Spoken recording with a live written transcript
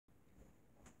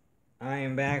I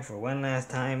am back for one last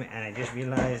time, and I just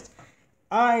realized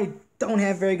I don't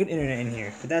have very good internet in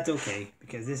here, but that's okay,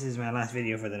 because this is my last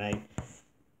video for the night.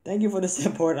 Thank you for the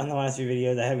support on the last few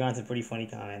videos. I have gotten some pretty funny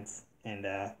comments, and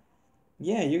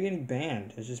yeah, you're getting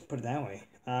banned, let's just put it that way.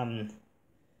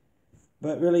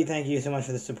 But really, thank you so much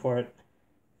for the support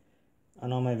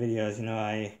on all my videos. You know,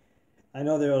 I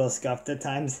know they're a little scuffed at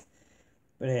times,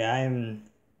 but hey, I am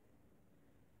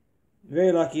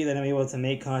very lucky that I'm able to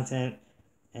make content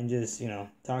and just, you know,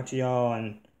 talk to y'all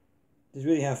and just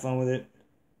really have fun with it.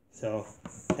 So,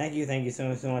 thank you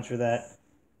so much for that.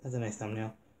 That's a nice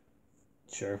thumbnail.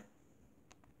 Sure.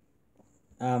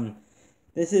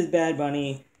 This is Bad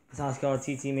Bunny. The song's called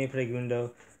Tití me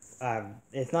Preguntó.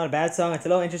 It's not a bad song. It's a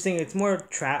little interesting. It's more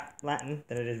trap Latin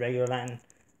than it is regular Latin.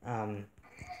 You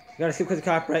gotta skip because of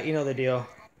copyright. You know the deal.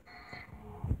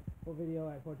 Full video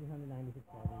at 1496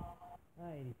 dollars.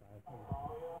 85.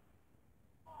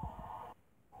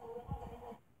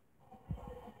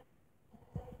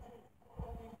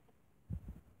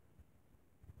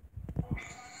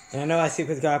 And I know I skipped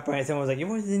with copyright. Someone was like, "Your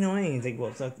voice is annoying." It's like,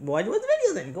 well, so what's the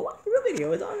video then? Go watch the real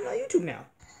video. It's on YouTube now.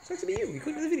 It sucks to be you. You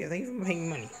clicked on the video. Thank you for paying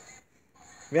money.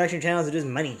 Reaction channels are just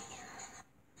money.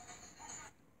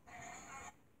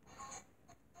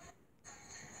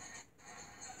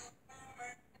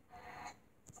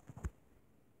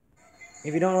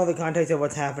 If you don't know the context of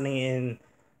what's happening in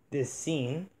this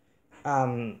scene,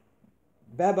 Bad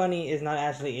Bunny is not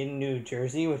actually in New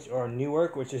Jersey, or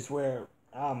Newark, which is where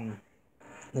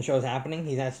the show's happening.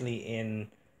 He's actually in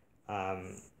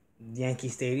Yankee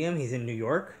Stadium. He's in New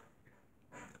York.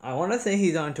 I want to say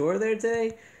he's on tour there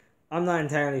today. I'm not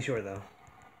entirely sure though.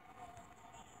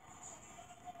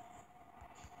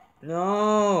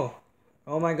 No!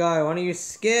 Oh my god, why don't you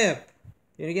skip?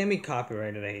 You're gonna get me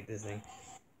copyrighted. I hate this thing.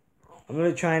 I'm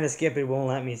really trying to skip, it won't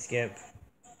let me skip.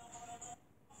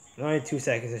 Only 2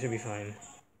 seconds, it should be fine.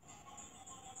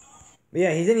 But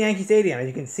yeah, he's in Yankee Stadium, as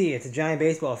you can see. It's a giant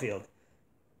baseball field.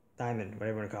 Diamond,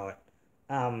 whatever you want to call it.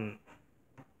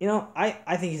 You know,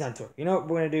 I think he's on tour. You know what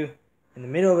we're going to do? In the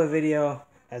middle of a video,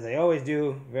 as I always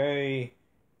do, very,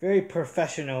 very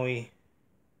professionally,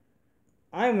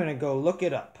 I'm going to go look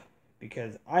it up.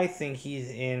 Because I think he's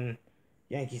in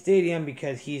Yankee Stadium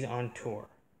because he's on tour.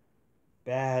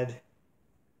 Bad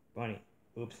Bunny.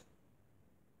 Oops.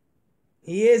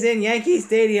 He is in Yankee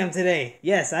Stadium today.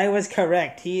 Yes, I was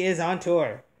correct. He is on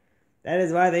tour. That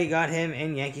is why they got him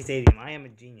in Yankee Stadium. I am a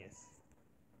genius.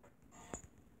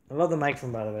 I love the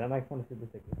microphone, by the way. That microphone is super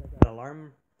sick. It's like an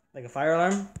alarm, like a fire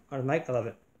alarm on the mic. I love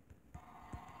it.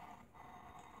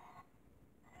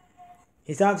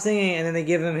 He stopped singing, and then they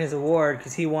give him his award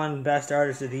because he won Best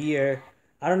Artist of the Year.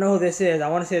 I don't know who this is. I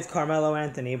want to say it's Carmelo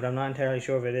Anthony, but I'm not entirely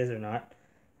sure if it is or not.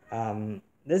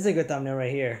 This is a good thumbnail right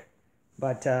here.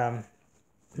 But,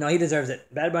 no, he deserves it.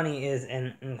 Bad Bunny is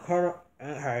an incredible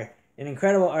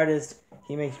artist.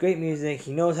 He makes great music.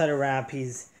 He knows how to rap.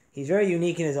 He's very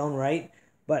unique in his own right,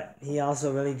 but he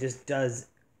also really just does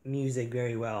music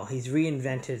very well. He's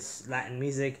reinvented Latin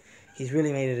music. He's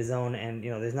really made it his own, and, you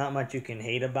know, there's not much you can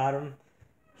hate about him.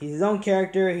 He's his own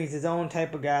character. He's his own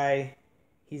type of guy.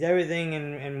 He's everything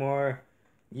and more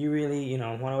you really, you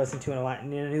know, want to listen to in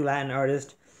a new Latin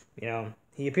artist. You know,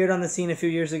 he appeared on the scene a few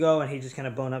years ago, and he just kind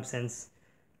of blown up since.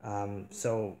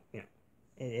 So, you know,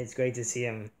 it's great to see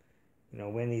him, you know,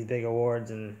 win these big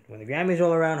awards. And when the Grammys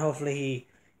roll around, hopefully he,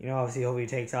 you know, hopefully he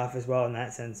takes off as well in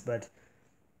that sense. But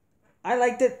I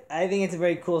liked it. I think it's a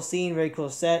very cool scene, very cool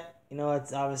set. You know,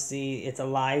 it's a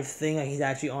live thing. Like, he's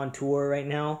actually on tour right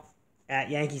now at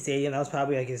Yankee Stadium. That was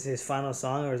probably like his final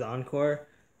song or his encore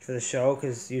for the show,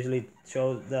 because usually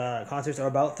the concerts are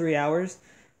about 3 hours.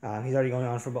 He's already going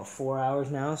on for about 4 hours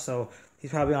now, so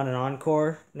he's probably on an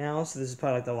encore now. So this is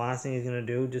probably like the last thing he's gonna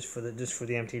do just for the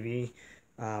MTV,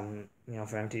 you know,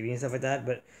 for MTV and stuff like that.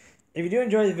 But if you do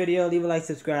enjoy the video, leave a like,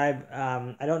 subscribe.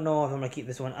 I don't know if I'm gonna keep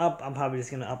this one up. I'm probably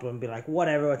just gonna upload and be like,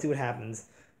 whatever, let's see what happens.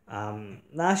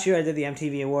 Last year I did the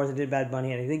MTV Awards. I did Bad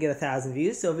Bunny, and I did get 1,000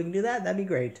 views. So if we can do that, that'd be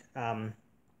great.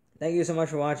 Thank you so much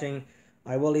for watching.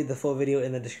 I will leave the full video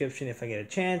in the description if I get a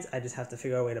chance. I just have to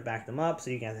figure out a way to back them up so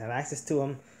you guys have access to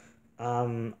them.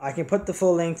 I can put the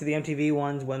full link to the MTV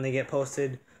ones when they get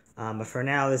posted. But for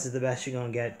now, this is the best you're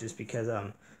going to get just because,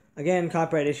 again,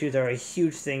 copyright issues are a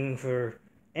huge thing for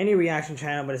any reaction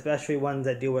channel, but especially ones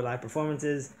that deal with live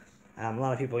performances. A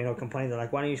lot of people, you know, complain. They're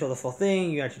like, why don't you show the full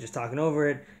thing? You're actually just talking over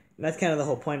it. And that's kind of the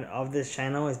whole point of this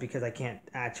channel, is because I can't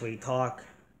actually talk.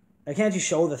 I can't just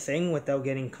show the thing without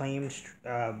getting claimed,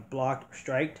 blocked, or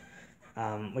striked,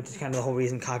 which is kind of the whole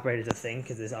reason copyright is a thing,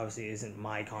 because this obviously isn't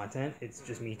my content. It's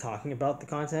just me talking about the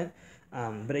content.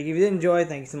 But if you did enjoy,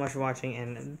 thank you so much for watching,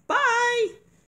 and bye!